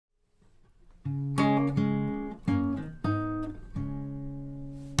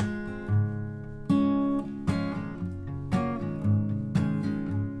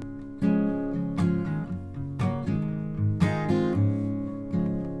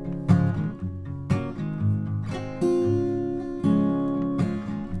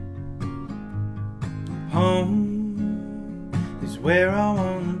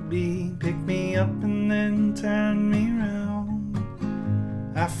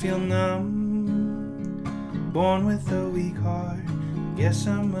feel numb, born with a weak heart. Guess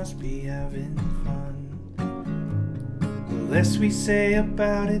I must be having fun. The less we say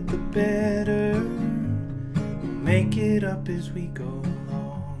about it, the better. We'll make it up as we go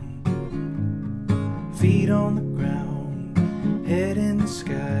along. Feet on the ground, head in the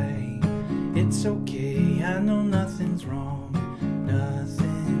sky. It's okay, I know nothing's wrong,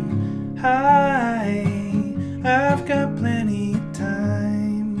 nothing. I've got plenty of time.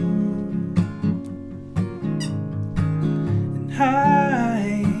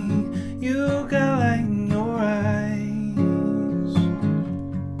 And you got light in your eyes,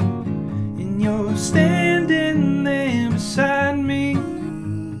 and you're standing there beside me.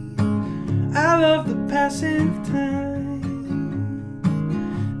 I love the passing of time,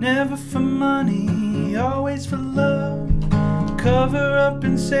 never for money, always for love. Cover up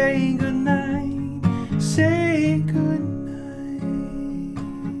and say goodnight, say goodnight.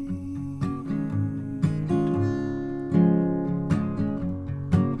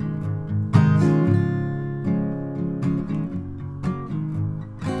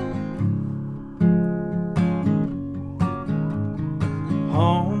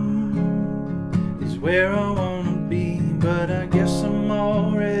 Home is where I wanna be, but I guess I'm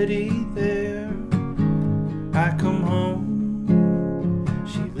already there. I come home,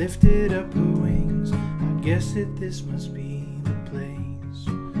 she lifted up her wings. I guess that this must be the place,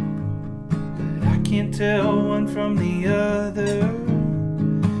 but I can't tell one from the other.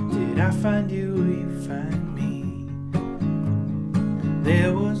 Did I find you or you find me?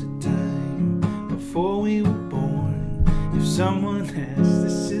 There was a time before we were born. If someone asks,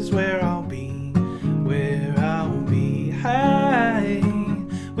 this is where I'll be, where I'll be. High,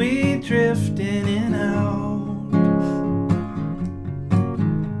 we drift in and out.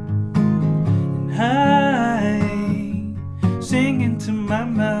 Singing to my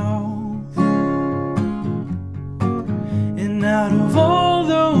mouth. And out of all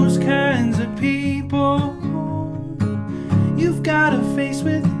those kinds of people, you've got a face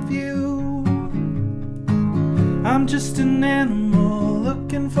with a view. I'm just an animal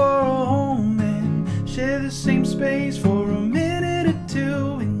looking for a home, and share the same space for a minute or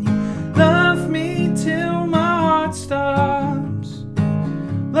two. And you love me till my heart stops,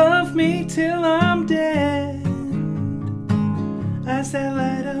 love me till I'm dead. Eyes that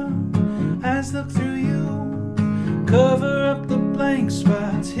light up, eyes look through you. Cover up the blank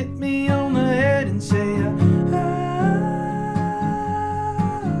spots, hit me on the head and say ooh.